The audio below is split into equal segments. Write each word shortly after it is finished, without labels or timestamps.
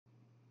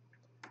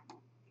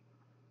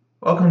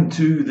Welcome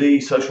to the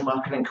Social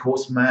Marketing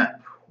Course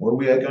Map, where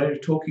we are going to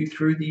talk you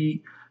through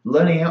the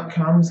learning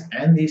outcomes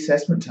and the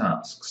assessment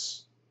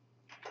tasks.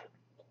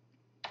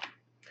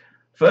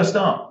 First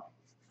up,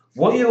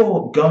 what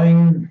you're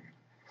going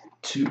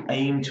to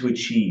aim to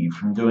achieve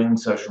from doing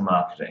social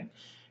marketing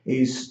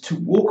is to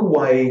walk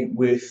away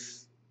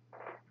with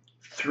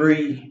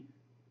 3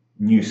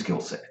 new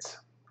skill sets.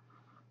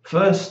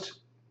 First,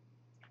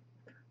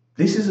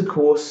 this is a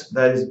course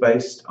that is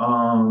based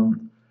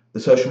on the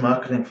social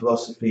marketing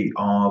philosophy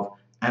of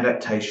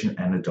adaptation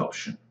and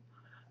adoption.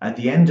 At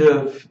the end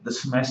of the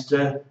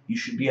semester, you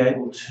should be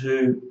able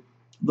to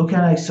look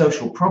at a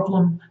social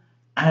problem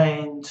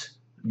and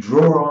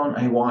draw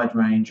on a wide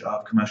range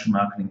of commercial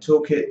marketing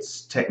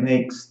toolkits,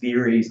 techniques,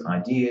 theories,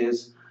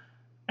 ideas,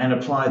 and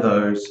apply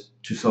those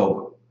to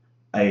solve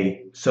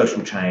a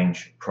social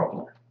change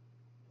problem.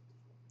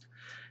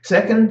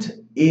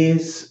 Second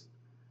is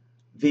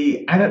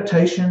the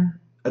adaptation,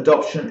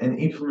 adoption, and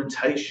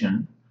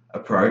implementation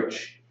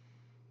approach,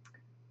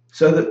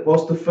 so that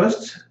whilst the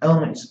first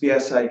element is to be able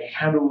to say,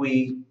 how do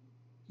we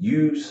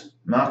use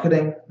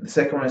marketing? The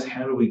second one is,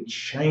 how do we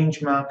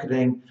change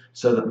marketing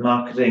so that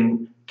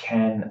marketing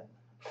can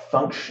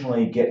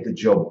functionally get the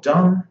job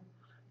done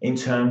in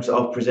terms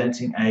of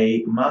presenting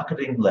a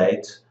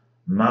marketing-led,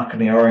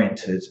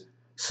 marketing-oriented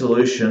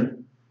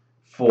solution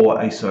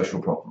for a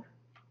social problem.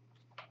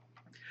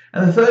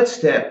 And the third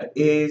step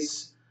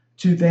is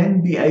to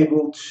then be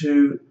able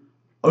to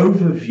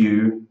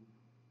overview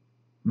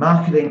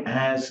marketing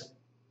as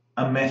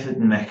a method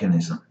and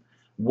mechanism.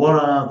 What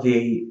are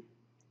the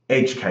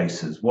edge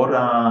cases? What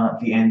are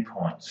the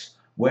endpoints?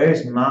 Where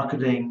is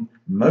marketing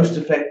most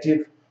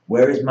effective?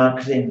 Where is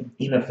marketing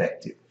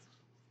ineffective?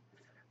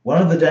 One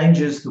of the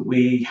dangers that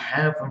we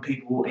have when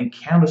people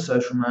encounter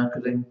social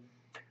marketing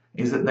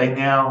is that they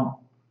now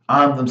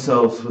arm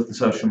themselves with the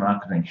social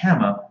marketing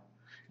hammer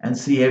and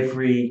see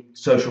every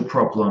social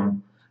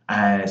problem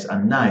as a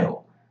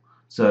nail.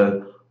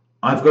 So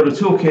I've got a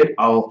toolkit,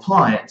 I'll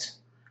apply it.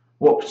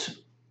 What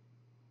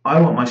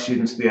I want my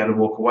students to be able to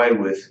walk away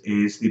with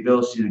is the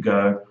ability to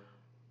go,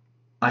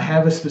 I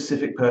have a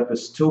specific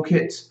purpose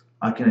toolkit,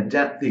 I can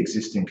adapt the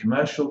existing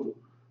commercial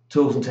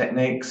tools and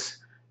techniques,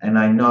 and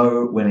I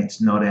know when it's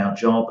not our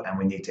job and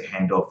we need to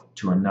hand off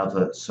to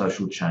another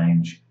social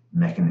change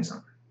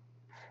mechanism.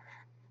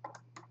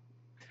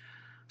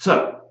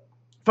 So,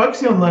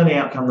 focusing on learning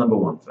outcome number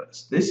 1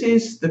 first. This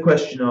is the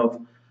question of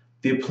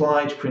the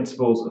applied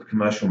principles of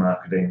commercial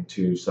marketing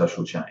to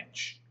social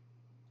change.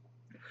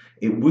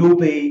 It will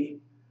be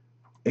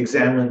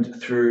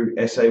examined through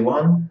Essay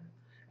 1,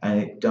 and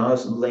it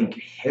does link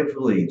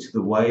heavily to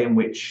the way in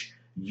which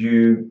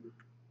you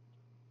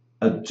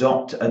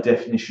adopt a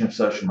definition of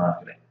social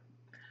marketing.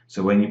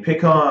 So when you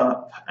pick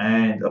up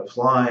and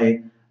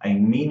apply a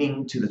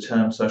meaning to the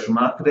term social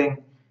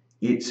marketing,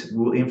 it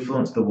will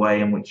influence the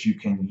way in which you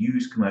can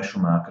use commercial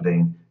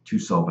marketing to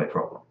solve a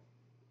problem.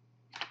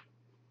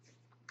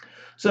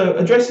 So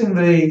addressing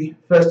the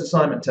first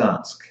assignment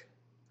task.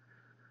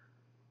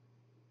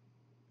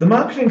 The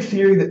marketing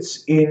theory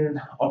that's in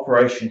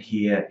operation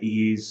here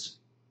is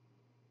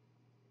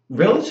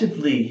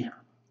relatively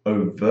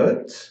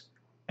overt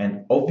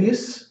and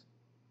obvious,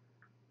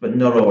 but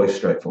not always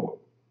straightforward.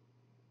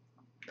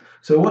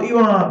 So what you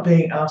are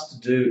being asked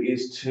to do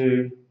is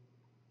to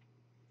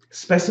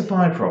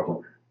specify a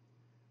problem.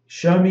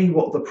 Show me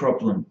what the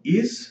problem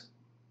is,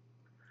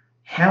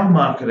 how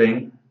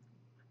marketing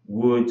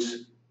would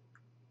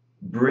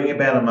bring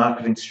about a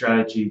marketing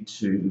strategy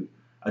to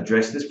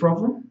address this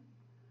problem.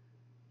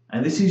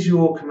 And this is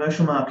your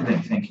commercial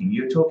marketing thinking.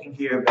 You're talking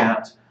here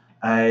about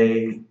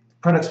a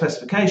product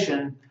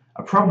specification,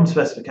 a problem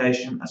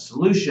specification, a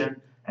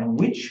solution, and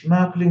which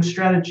marketing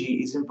strategy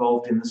is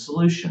involved in the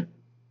solution.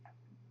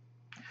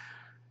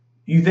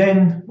 You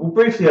then will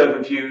briefly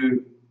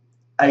overview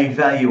a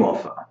value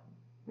offer.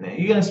 Now,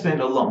 you're going to spend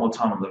a lot more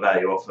time on the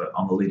value offer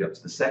on the lead up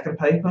to the second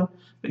paper,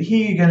 but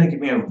here you're going to give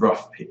me a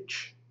rough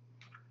pitch.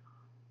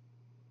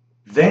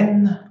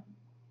 Then,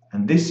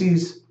 and this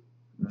is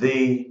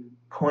the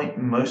point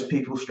most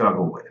people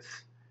struggle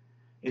with,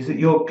 is that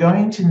you're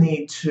going to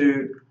need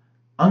to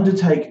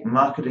undertake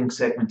marketing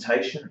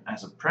segmentation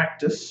as a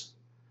practice,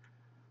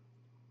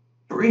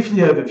 briefly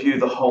overview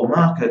the whole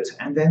market,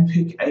 and then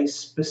pick a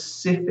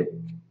specific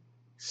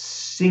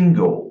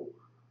single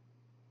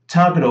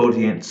target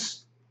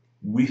audience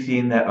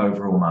within that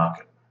overall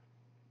market.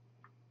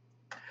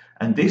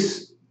 And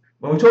this,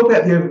 when we talk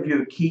about the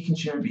overview of key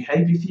consumer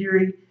behavior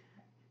theory,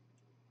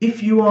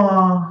 if you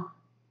are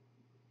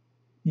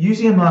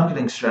using a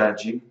marketing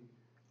strategy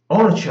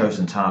on a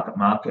chosen target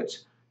market,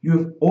 you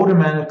have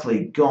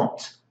automatically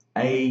got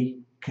a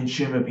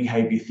consumer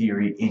behavior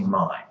theory in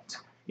mind.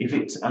 If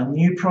it's a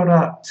new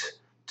product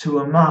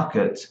to a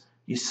market,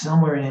 you're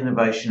somewhere in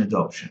innovation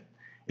adoption.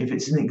 If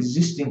it's an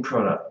existing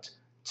product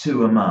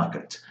to a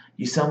market,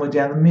 you're somewhere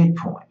down the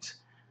midpoint.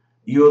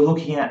 You're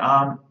looking at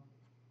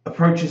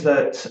approaches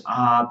that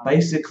are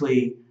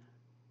basically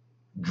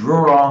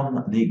draw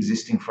on the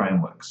existing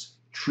frameworks,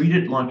 treat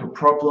it like a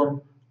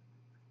problem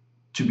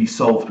to be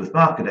solved with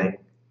marketing,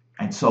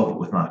 and solve it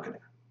with marketing.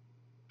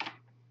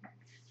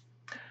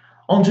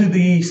 Onto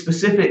the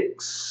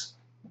specifics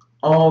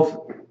of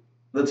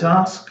the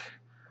task.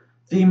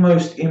 The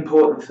most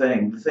important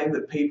thing, the thing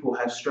that people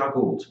have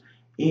struggled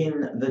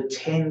in the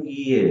 10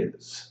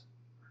 years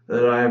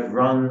that I have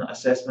run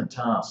assessment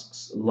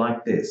tasks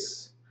like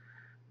this.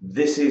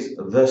 This is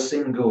the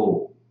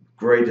single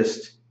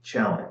greatest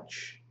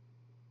challenge.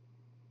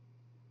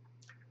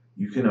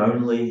 You can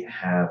only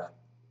have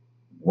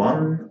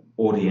one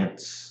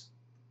audience,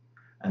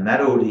 and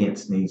that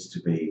audience needs to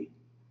be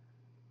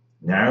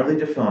narrowly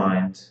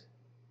defined,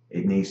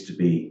 it needs to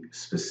be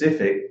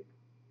specific,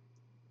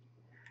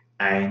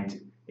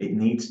 and it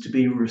needs to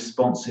be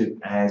responsive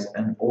as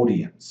an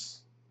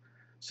audience.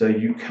 So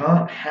you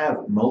can't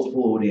have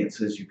multiple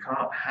audiences, you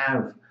can't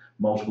have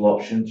multiple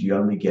options, you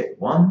only get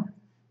one.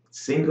 It's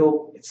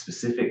single, it's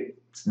specific,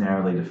 it's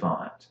narrowly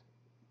defined.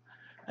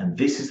 And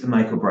this is the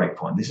make or break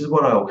point. This is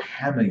what I'll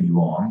hammer you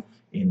on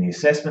in the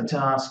assessment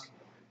task.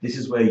 This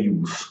is where you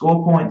will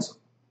score points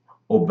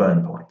or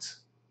burn points.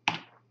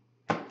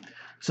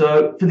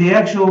 So for the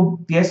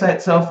essay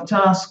itself, the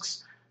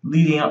tasks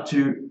leading up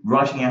to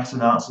writing out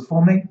an answer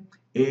for me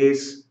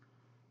is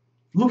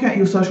look at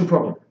your social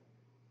problem.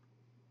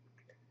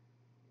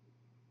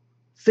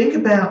 Think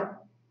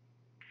about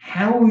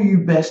how will you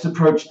best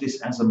approach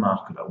this as a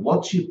marketer?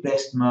 What's your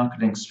best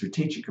marketing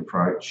strategic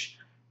approach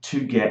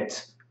to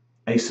get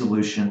a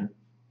solution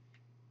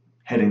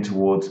heading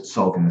towards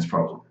solving this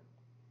problem?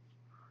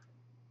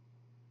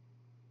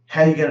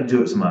 How are you going to do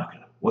it as a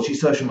marketer? What's your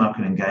social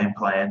marketing game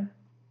plan?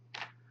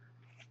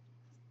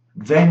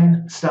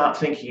 Then start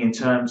thinking in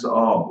terms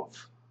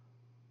of,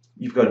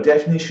 you've got a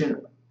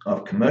definition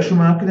of commercial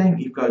marketing,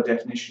 you've got a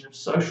definition of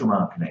social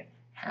marketing.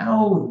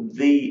 How are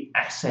the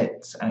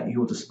assets at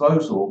your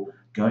disposal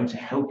going to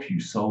help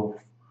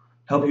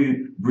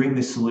you bring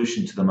this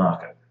solution to the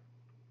market?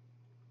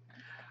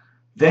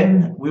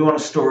 Then we want a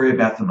story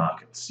about the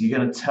markets. You're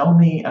going to tell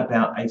me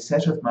about a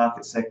set of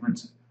market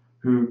segments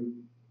who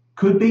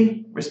could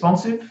be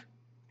responsive,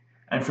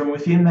 and from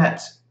within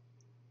that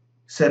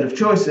set of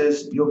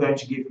choices, you're going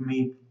to give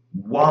me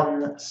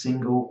one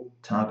single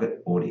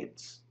target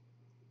audience.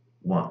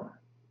 One.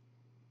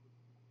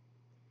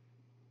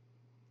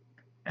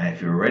 And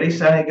if you're already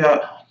starting to go,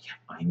 oh,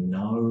 yeah, I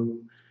know,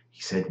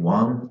 he said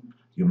one,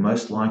 you're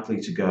most likely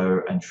to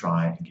go and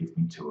try and give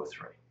me two or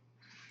three.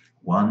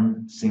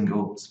 One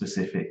single,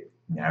 specific,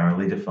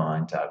 narrowly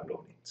defined target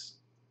audience.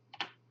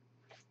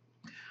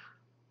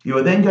 You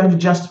are then going to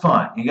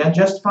justify it. You're going to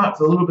justify it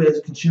with a little bit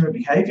of consumer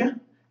behavior,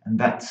 and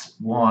that's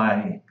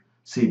why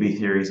CB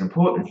theory is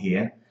important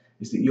here,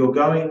 is that you're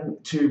going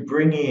to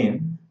bring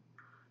in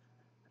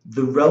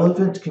the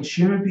relevant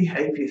consumer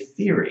behavior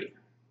theory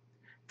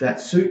that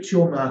suits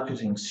your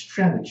marketing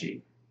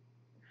strategy,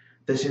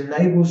 that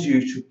enables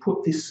you to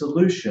put this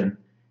solution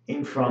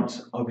in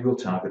front of your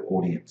target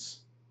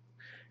audience.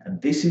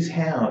 And this is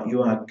how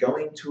you are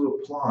going to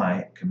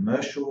apply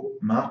commercial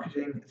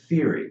marketing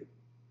theory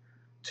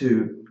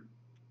to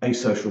a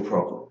social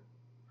problem.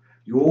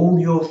 All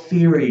your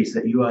theories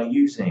that you are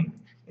using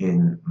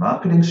in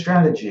marketing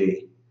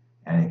strategy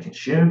and in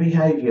consumer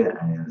behavior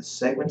and in the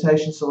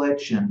segmentation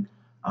selection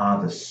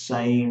are the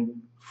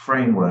same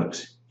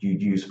frameworks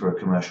you'd use for a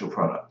commercial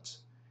product.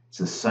 It's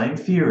the same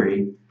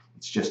theory,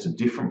 it's just a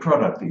different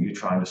product that you're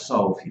trying to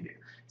solve here.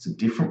 It's a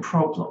different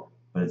problem,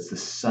 but it's the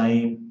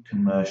same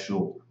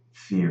commercial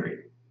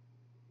theory.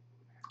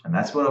 And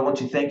that's what I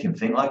want you thinking.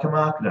 Think like a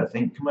marketer,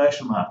 think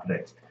commercial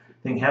marketing.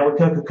 Think, how would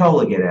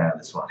Coca-Cola get out of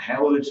this one?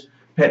 How would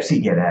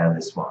Pepsi get out of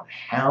this one?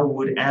 How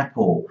would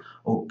Apple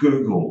or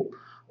Google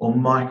or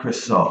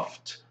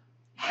Microsoft,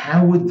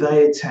 how would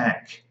they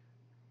attack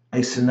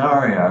a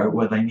scenario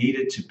where they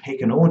needed to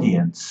pick an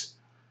audience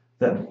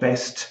that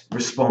best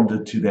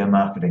responded to their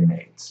marketing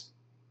needs?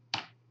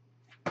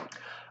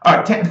 All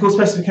right, technical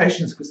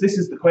specifications, because this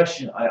is the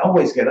question I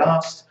always get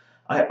asked.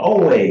 I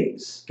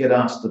always get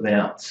asked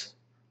about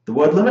the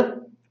word limit.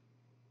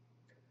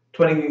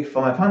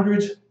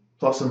 2,500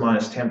 plus or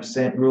minus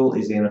 10% rule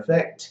is in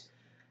effect.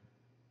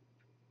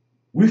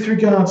 With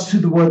regards to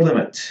the word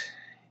limit,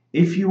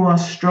 if you are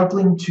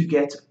struggling to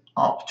get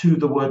up to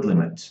the word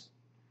limit,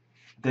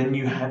 then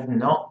you have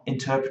not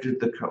interpreted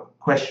the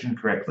question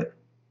correctly.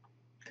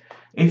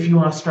 If you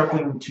are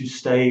struggling to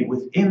stay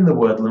within the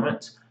word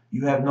limit,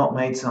 you have not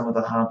made some of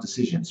the hard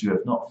decisions. You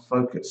have not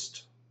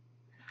focused.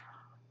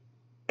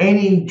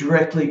 Any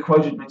directly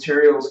quoted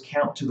materials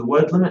count to the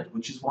word limit,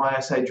 which is why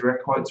I say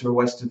direct quotes are a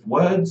waste of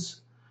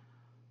words.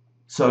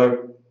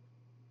 So,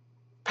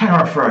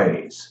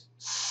 paraphrase,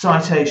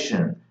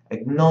 citation,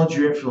 acknowledge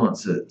your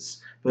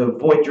influences, but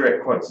avoid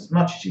direct quotes as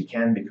much as you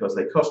can because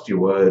they cost you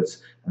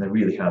words and they're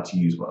really hard to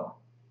use well.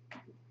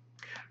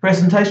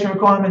 Presentation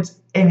requirements,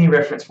 any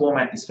reference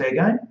format is fair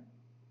game.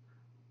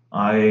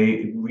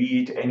 I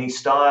read any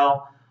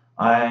style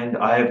and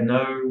I have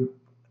no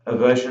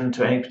aversion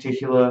to any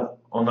particular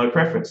or no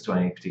preference to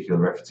any particular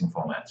referencing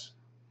format.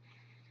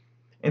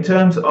 In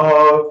terms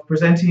of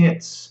presenting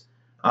it,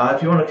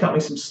 if you want to cut me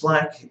some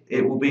slack,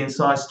 it will be in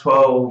size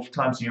 12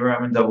 Times New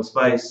Roman double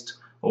spaced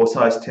or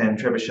size 10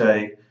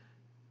 trebuchet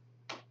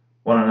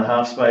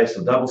 1.5 space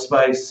or double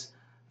space.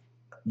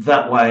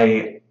 That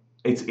way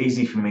it's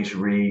easy for me to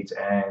read,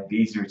 and the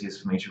easier it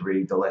is for me to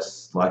read, the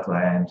less likely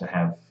I am to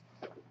have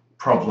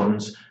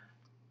problems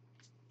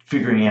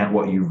figuring out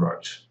what you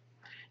wrote.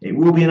 It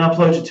will be an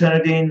upload to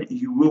Turnitin.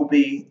 You will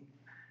be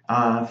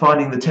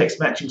finding the text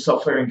matching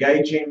software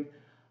engaging.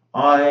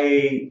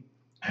 I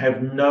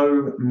have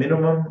no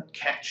minimum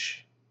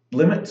catch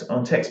limit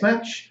on text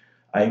match.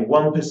 A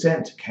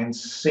 1% can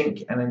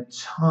sink an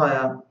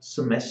entire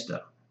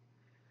semester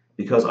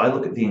because I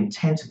look at the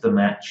intent of the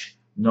match,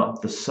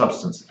 not the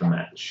substance of the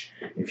match.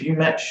 If you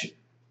match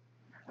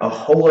a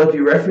whole lot of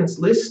your reference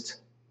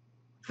list,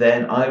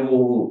 then I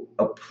will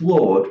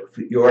applaud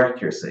for your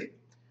accuracy.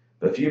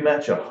 But if you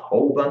match a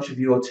whole bunch of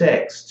your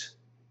text,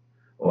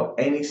 or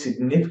any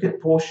significant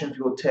portion of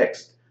your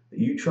text that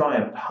you try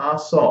and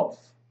pass off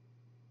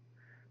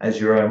as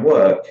your own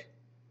work,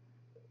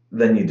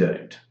 then you're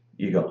doomed.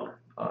 You're gone.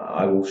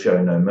 I will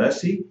show no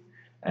mercy,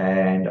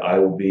 and I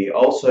will be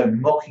also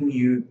mocking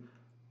you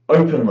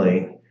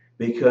openly,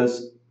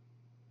 because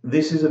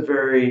this is a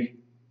very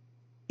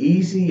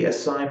easy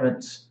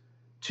assignment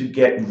to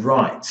get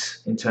right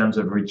in terms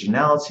of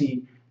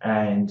originality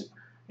and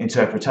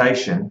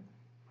interpretation.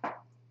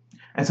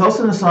 It's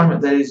also an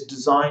assignment that is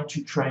designed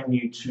to train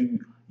you to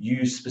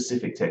use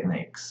specific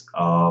techniques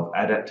of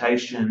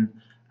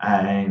adaptation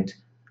and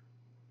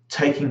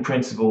taking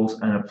principles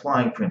and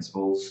applying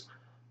principles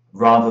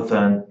rather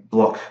than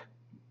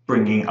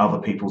bringing other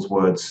people's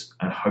words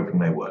and hoping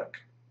they work.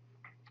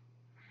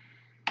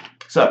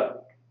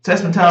 So,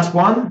 assessment task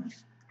 1.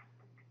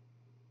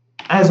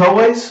 As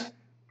always,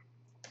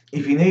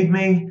 if you need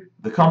me,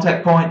 the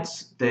contact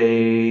points,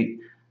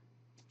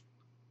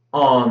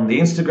 on the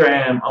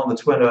Instagram, on the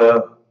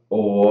Twitter,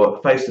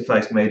 or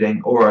face-to-face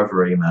meeting, or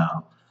over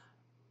email.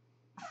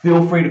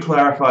 Feel free to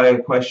clarify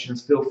your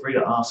questions, feel free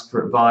to ask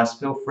for advice,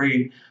 feel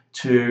free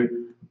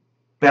to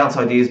bounce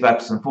ideas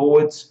backwards and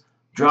forwards.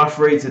 Draft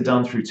reads are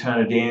done through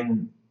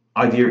Turnitin.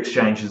 Idea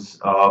exchanges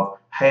of,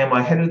 hey, am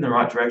I headed in the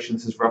right direction?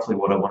 This is roughly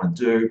what I want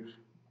to do.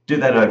 Do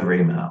that over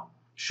email.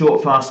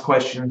 Short, fast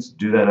questions,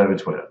 do that over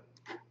Twitter.